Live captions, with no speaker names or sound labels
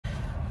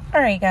All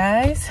right,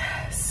 guys,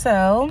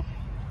 so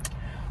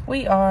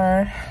we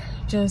are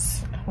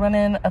just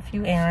running a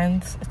few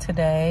errands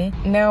today.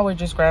 Now we're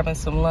just grabbing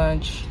some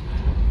lunch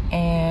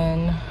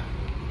and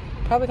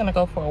probably gonna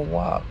go for a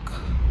walk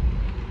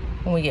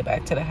when we get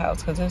back to the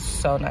house because it's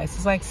so nice.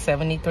 It's like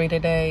 73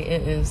 today.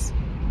 It is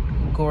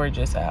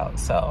gorgeous out,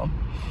 so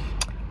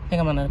I think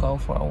I'm gonna go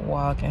for a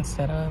walk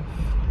instead of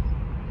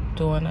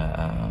doing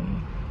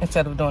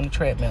a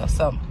treadmill.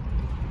 So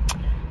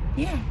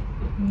yeah,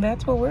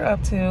 that's what we're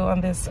up to on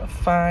this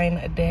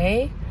fine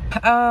day.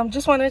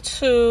 Just wanted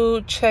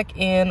to check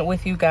in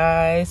with you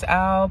guys.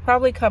 I'll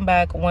probably come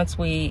back once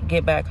we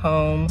get back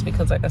home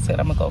because, like I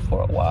said, I'm gonna go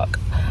for a walk.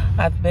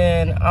 I've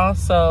been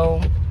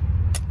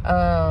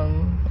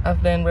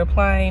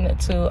replying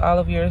to all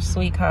of your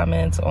sweet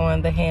comments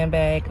on the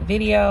handbag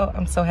video.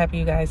 I'm so happy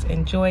you guys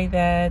enjoy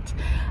that.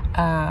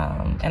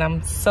 And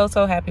I'm so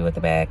happy with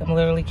the bag. I'm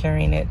literally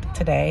carrying it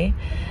today.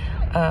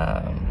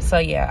 So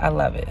yeah, I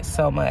love it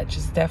so much.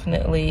 It's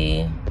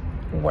definitely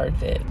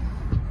worth it.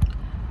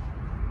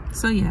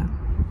 So yeah,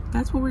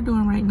 that's what we're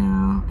doing right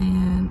now,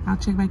 and I'll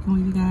check back in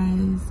with you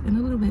guys in a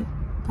little bit.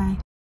 Bye.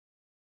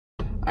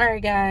 All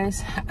right,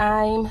 guys,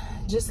 I'm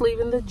just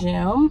leaving the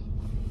gym.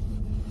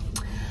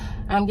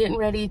 I'm getting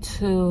ready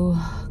to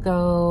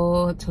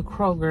go to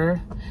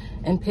Kroger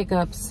and pick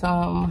up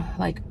some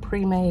like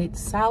pre-made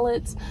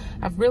salads.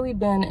 I've really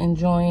been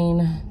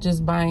enjoying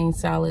just buying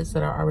salads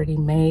that are already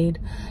made,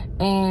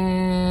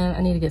 and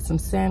I need to get some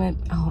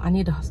salmon. Oh, I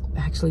need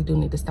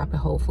to stop at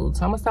Whole Foods.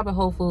 So I'm gonna stop at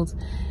Whole Foods,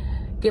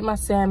 get my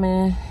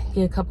salmon,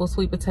 get a couple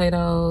sweet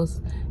potatoes,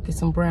 get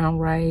some brown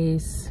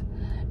rice,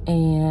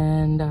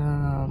 and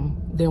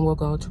then we'll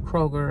go to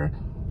Kroger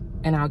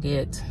and I'll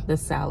get the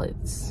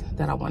salads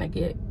that I want to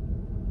get.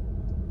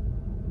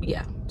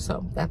 Yeah,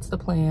 so that's the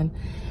plan.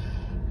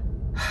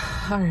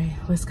 All right,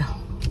 let's go.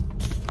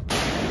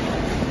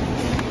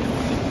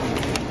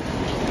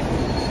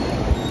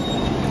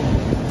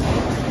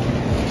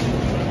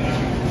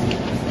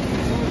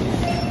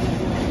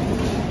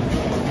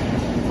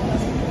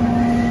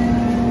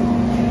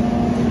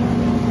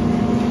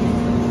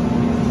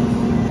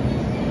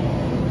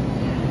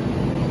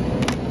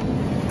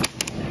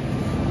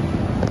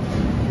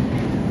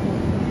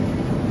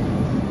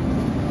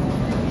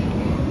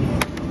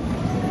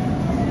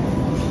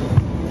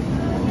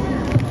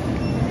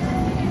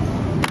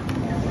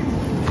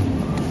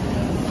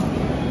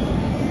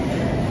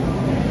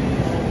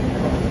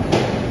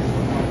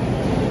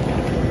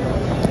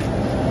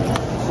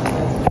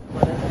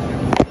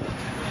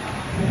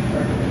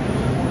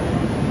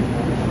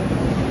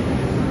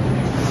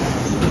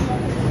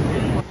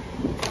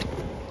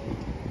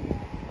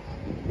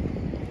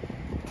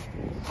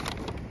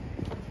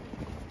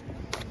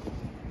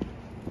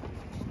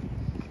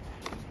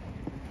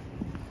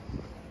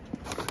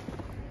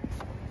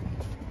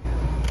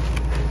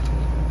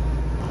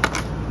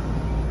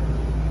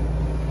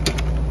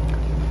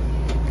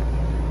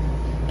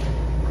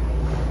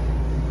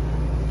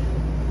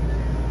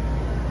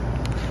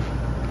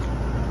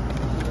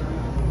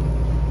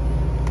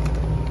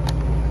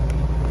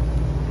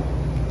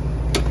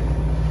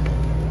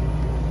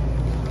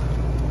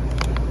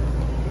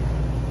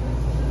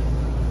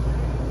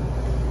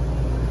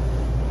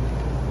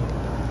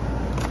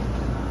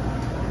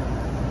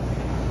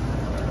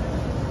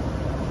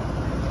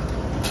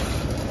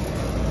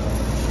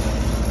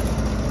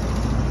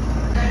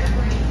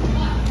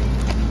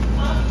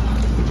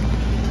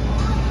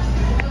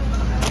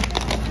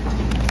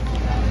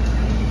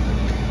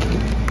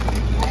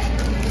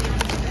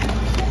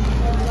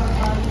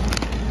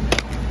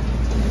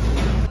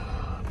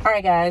 All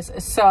right, guys,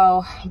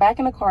 so back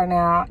in the car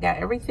now. Got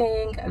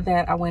everything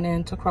that I went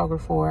into Kroger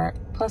for,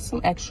 plus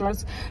some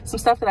extras, some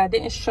stuff that I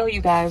didn't show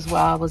you guys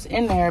while I was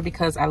in there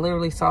because I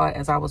literally saw it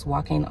as I was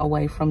walking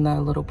away from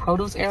the little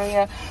produce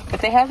area.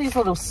 But they have these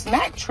little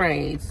snack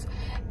trays,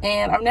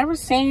 and I've never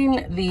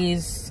seen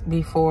these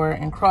before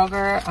in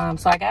Kroger.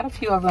 So I got a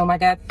few of them. I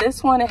got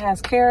this one. It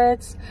has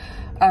carrots,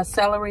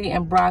 celery,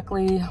 and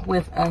broccoli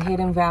with a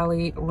Hidden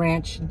Valley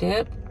ranch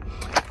dip.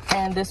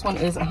 And this one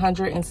is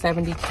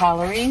 170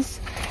 calories.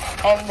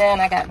 And then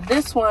I got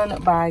this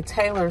one by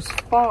Taylor's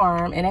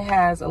Farm, and it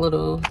has a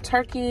little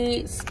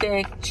turkey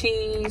stick,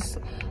 cheese,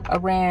 a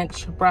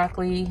ranch,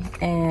 broccoli,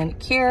 and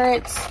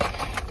carrots.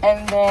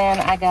 And then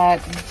I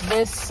got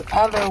this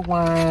other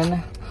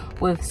one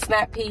with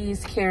snap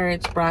peas,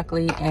 carrots,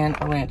 broccoli, and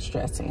a ranch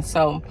dressing.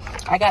 So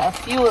I got a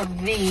few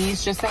of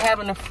these just to have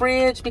in the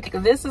fridge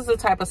because this is the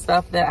type of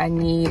stuff that I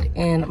need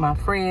in my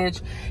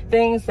fridge.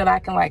 Things that I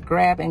can like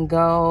grab and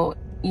go,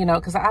 you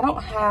know, because I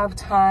don't have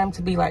time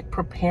to be like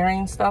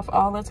preparing stuff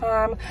all the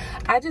time.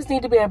 I just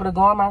need to be able to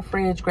go in my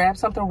fridge, grab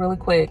something really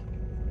quick,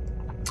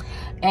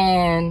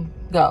 and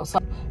go.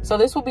 So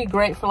this will be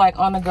great for like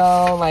on the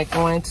go, like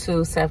going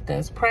to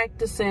Sefton's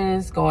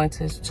practices, going to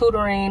his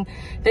tutoring,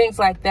 things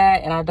like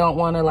that. And I don't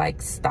want to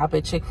like stop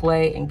at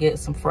Chick-fil-A and get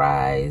some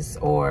fries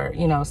or,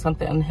 you know,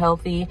 something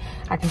unhealthy.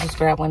 I can just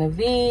grab one of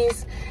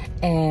these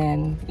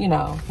and, you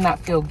know, not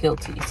feel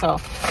guilty. So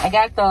I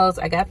got those.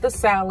 I got the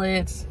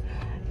salads.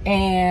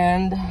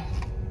 And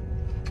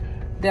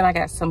then I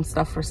got some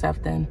stuff for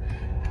Sefton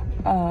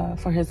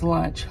for his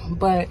lunch.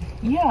 But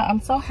yeah,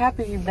 I'm so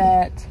happy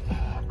that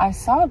I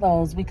saw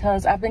those,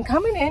 because I've been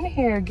coming in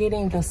here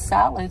getting the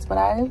salads, but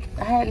I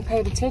hadn't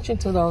paid attention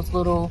to those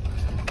little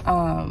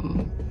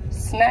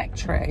snack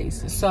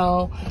trays.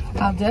 So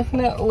I'll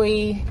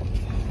definitely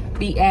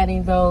be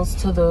adding those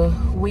to the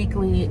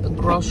weekly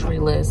grocery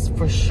list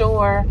for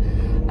sure,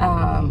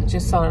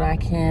 just so that I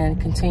can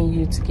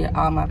continue to get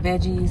all my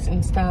veggies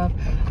and stuff.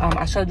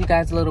 I showed you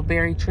guys little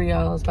berry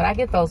trios, but I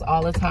get those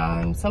all the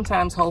time.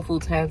 Sometimes Whole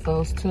Foods has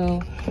those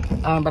too,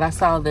 but I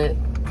saw that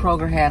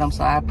Kroger had them,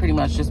 so I pretty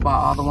much just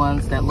bought all the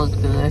ones that looked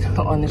good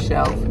on the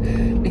shelf,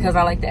 because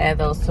I like to add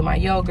those to my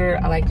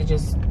yogurt. I like to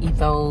just eat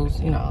those,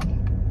 you know,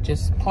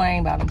 just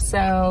plain by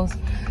themselves.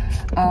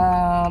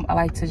 I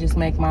like to just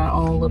make my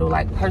own little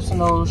like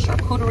personal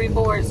charcuterie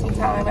board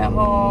sometime at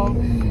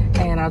home,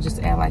 and I'll just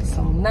add like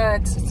some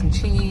nuts and some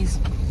cheese.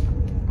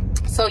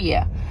 So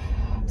yeah,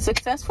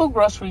 successful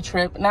grocery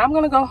trip. Now I'm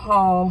gonna go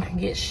home,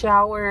 get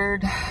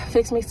showered,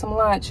 fix me some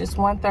lunch. It's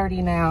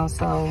 1:30 now,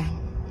 so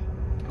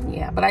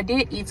yeah. But I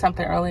did eat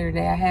something earlier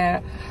today. I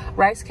had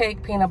rice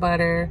cake, peanut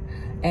butter,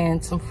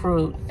 and some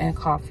fruit and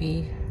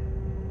coffee.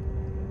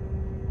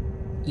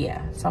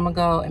 Yeah, so I'm gonna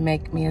go and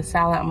make me a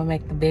salad. I'm gonna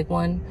make the big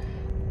one.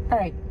 All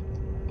right,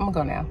 I'm gonna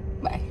go now.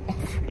 Bye.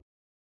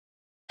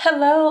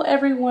 Hello,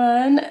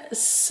 everyone.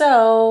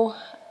 So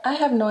I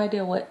have no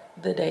idea what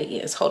the day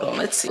is. Hold on,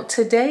 let's see.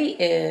 Today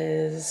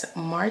is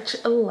March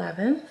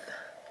 11th.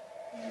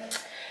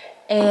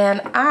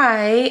 And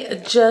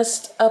I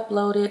just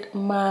uploaded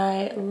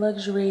my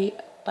luxury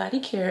body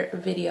care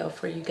video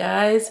for you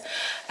guys.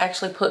 I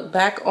actually put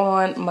back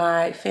on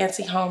my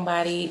fancy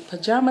homebody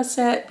pajama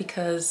set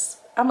because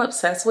I'm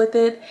obsessed with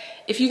it.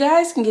 If you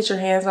guys can get your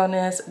hands on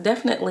this,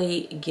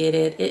 definitely get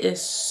it. It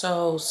is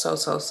so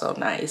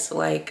nice.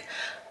 Like,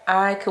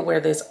 I could wear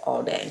this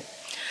all day.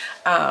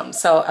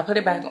 So I put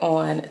it back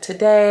on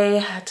today.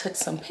 I took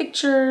some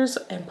pictures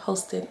and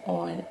posted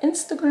on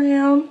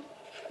Instagram.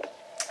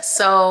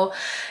 So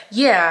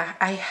yeah,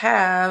 I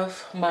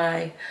have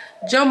my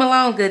Jo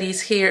Malone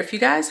goodies here. If you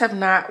guys have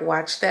not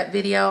watched that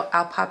video,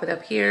 I'll pop it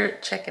up here.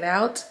 Check it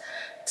out.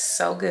 It's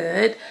so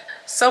good.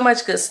 So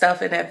much good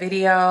stuff in that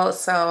video.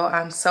 So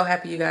I'm so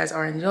happy you guys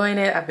are enjoying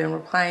it. I've been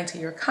replying to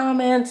your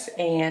comments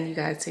and you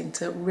guys seem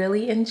to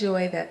really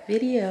enjoy that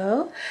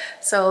video.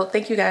 So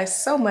thank you guys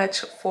so much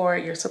for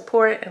your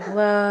support and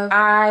love.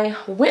 I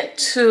went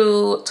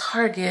to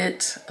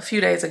Target a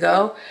few days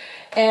ago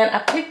and I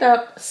picked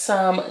up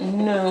some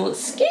new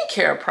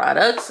skincare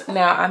products.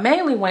 Now, I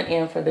mainly went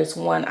in for this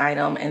one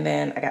item and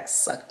then I got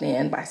sucked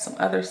in by some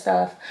other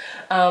stuff.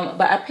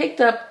 But I picked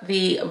up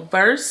the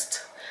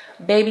Versed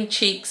Baby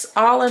Cheeks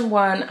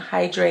all-in-one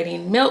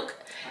hydrating milk.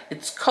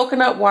 It's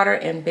coconut water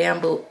and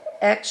bamboo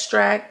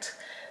extract.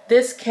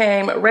 This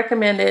came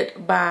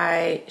recommended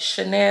by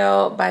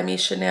Chanel, by me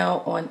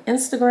Chanel on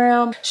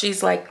Instagram.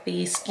 She's like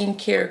the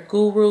skincare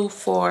guru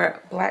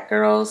for Black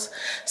girls.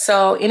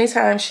 So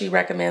anytime she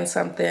recommends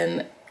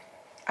something,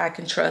 I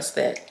can trust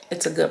that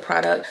it's a good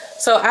product.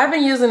 So I've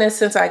been using this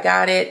since I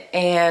got it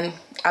and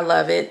I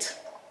love it.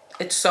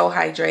 It's so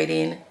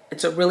hydrating.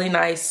 It's a really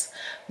nice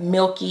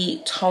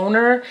milky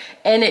toner,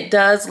 and it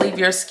does leave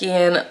your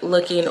skin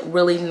looking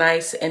really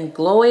nice and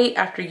glowy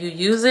after you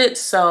use it.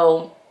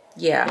 So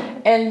yeah.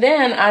 And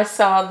then I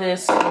saw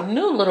this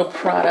new little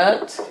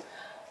product,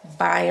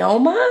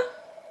 Bioma.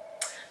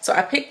 So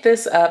I picked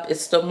this up.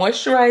 It's the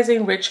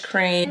Moisturizing Rich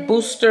Cream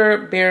Booster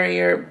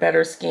Barrier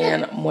Better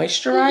Skin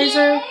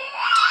Moisturizer.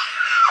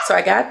 So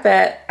I got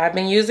that. I've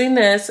been using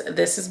this.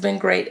 This has been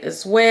great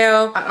as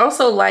well. I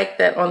also like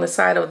that on the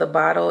side of the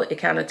bottle, it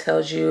kind of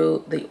tells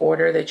you the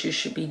order that you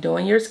should be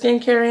doing your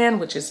skincare in,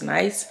 which is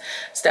nice.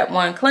 Step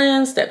 1,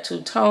 cleanse. Step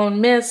 2,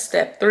 tone, mist.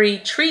 Step 3,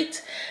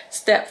 treat.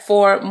 Step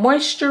 4,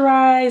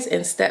 moisturize.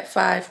 And step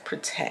 5,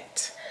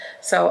 protect.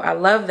 So I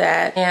love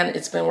that, and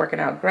it's been working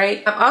out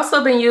great. I've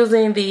also been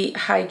using the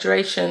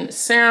hydration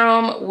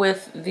serum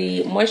with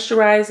the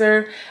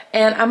moisturizer,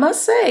 and I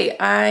must say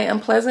I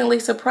am pleasantly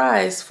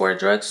surprised for a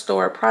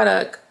drugstore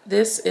product.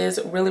 This is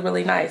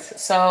really nice.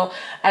 So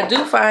I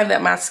do find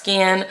that my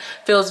skin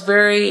feels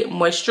very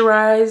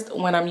moisturized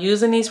when I'm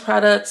using these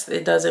products.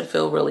 It doesn't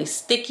feel really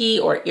sticky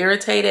or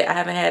irritated. I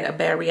haven't had a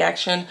bad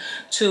reaction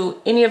to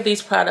any of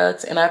these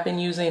products, and I've been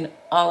using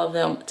all of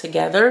them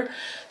together.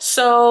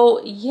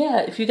 So yeah,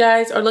 if you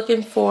guys are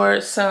looking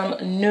for some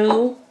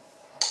new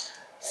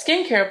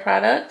skincare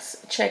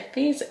products, check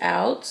these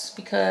out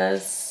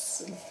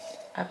because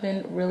I've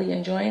been really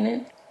enjoying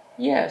it.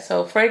 Yeah,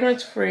 so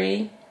fragrance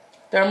free,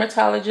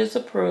 dermatologist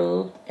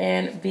approved,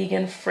 and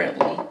vegan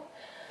friendly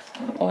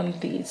on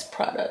these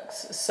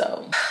products.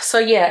 So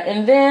yeah,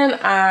 and then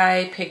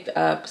I picked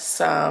up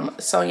some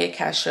Sonia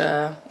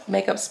Kashia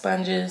makeup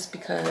sponges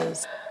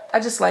because I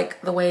just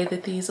like the way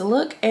that these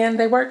look and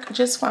they work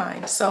just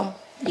fine. So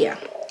yeah,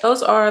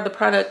 those are the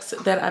products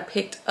that I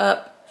picked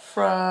up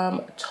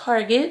from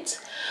Target.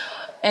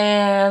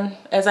 And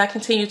as I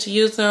continue to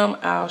use them,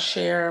 I'll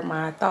share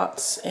my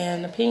thoughts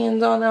and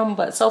opinions on them.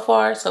 But so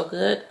far, so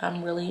good.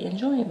 I'm really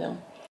enjoying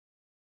them.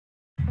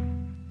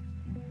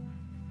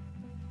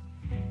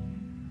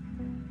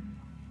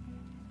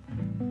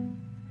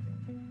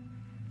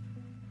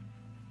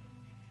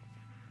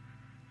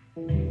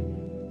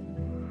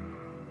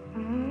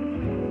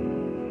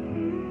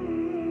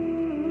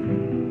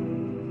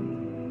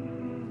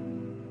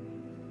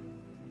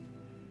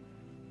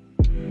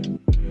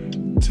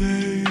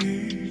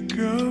 Take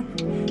up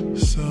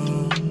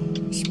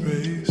some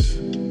space.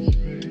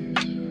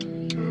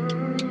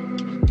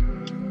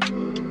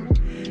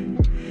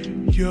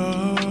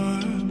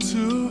 You're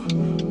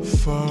too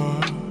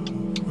far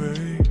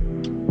away.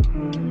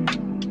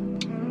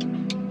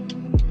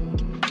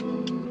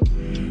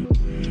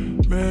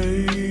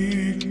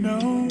 Make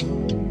no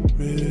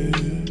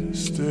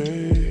mistake.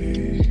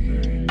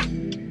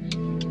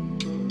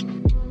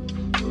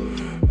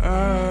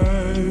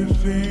 I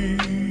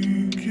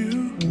think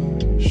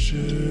you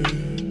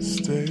should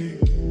stay.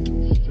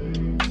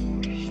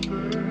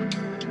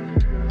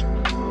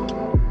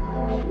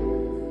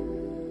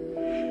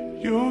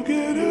 You'll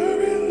get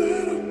every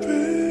little bit.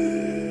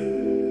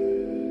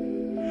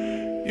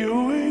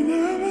 You ain't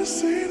never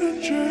seen a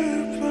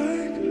drip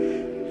like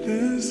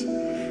this.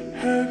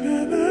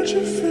 Heaven at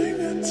your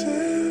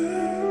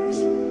fingertips.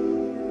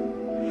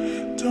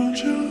 Don't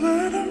you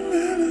let a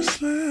minute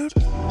slip.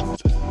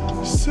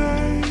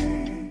 Say.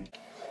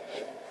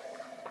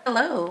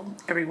 Hello,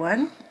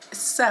 everyone.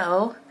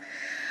 So,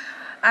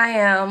 I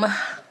am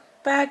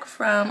back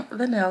from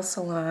the nail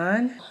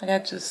salon. I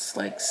got just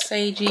like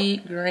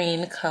sagey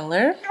green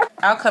color.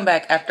 I'll come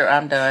back after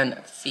I'm done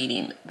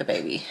feeding the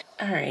baby.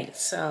 All right,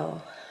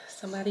 so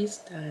somebody's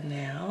done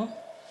now.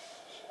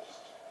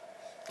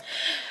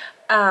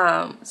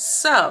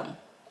 So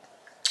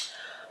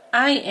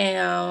I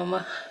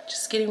am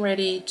just getting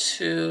ready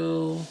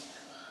to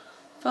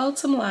fold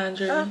some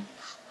laundry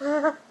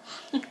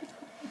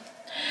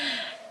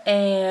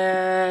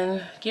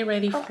and get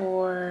ready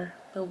for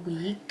the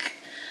week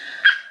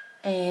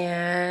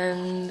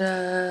and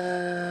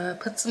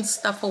put some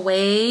stuff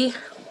away.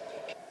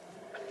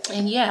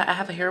 And yeah, I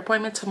have a hair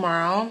appointment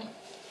tomorrow,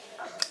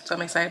 so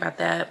I'm excited about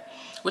that.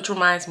 Which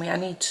reminds me, I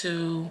need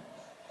to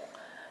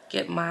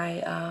get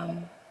my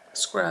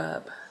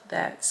scrub,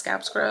 that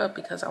scalp scrub,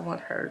 because I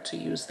want her to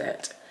use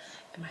that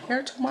in my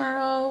hair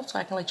tomorrow, so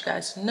I can let you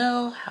guys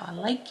know how I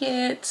like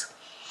it.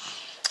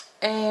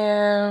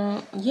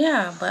 And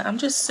yeah, but I'm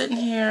just sitting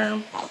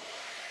here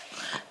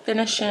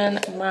finishing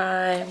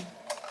my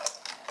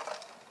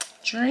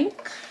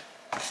drink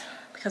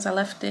because I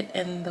left it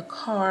in the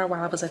car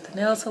while I was at the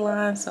nail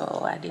salon,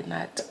 so I did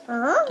not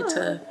get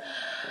to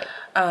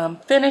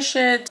finish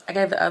it. I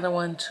gave the other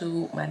one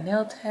to my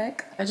nail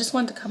tech. I just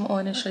wanted to come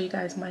on and show you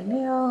guys my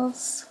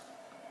nails,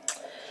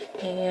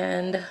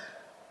 and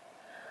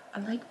I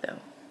like them.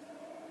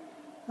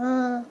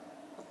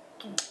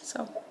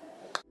 So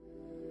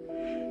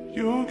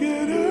You'll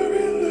get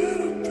every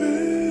little bit.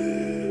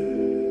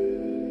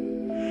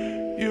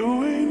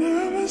 You ain't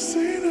never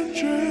seen a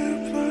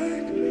drip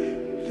like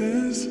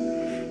this.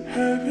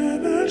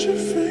 Heaven at your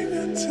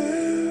fingertips.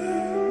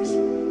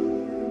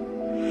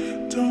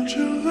 Don't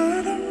you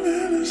let a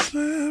minute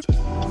slip.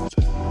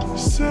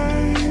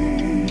 Say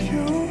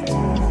you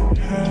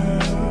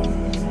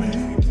have me.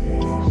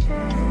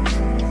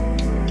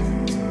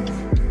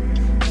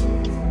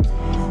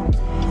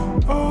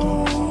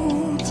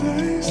 Oh,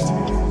 taste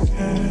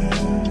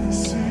and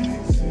see.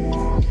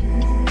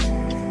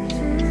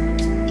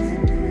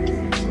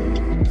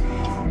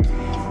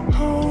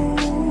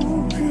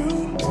 Hope you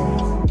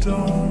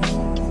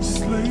don't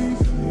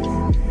sleep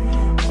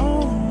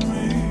on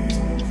me.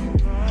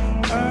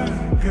 I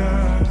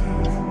got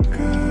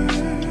good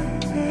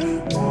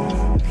and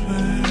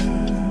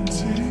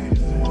plenty.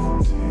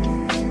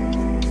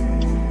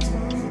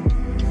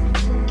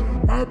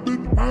 I've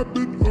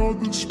been all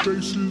the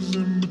spaces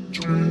in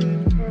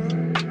between.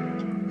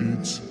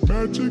 It's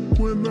magic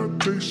when I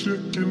taste you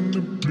in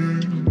the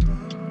beam.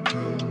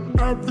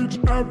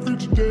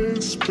 Average day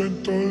is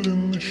spent all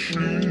in the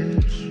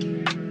shades.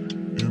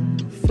 In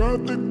the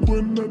fabric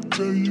when I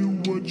tell you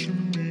what you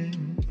mean.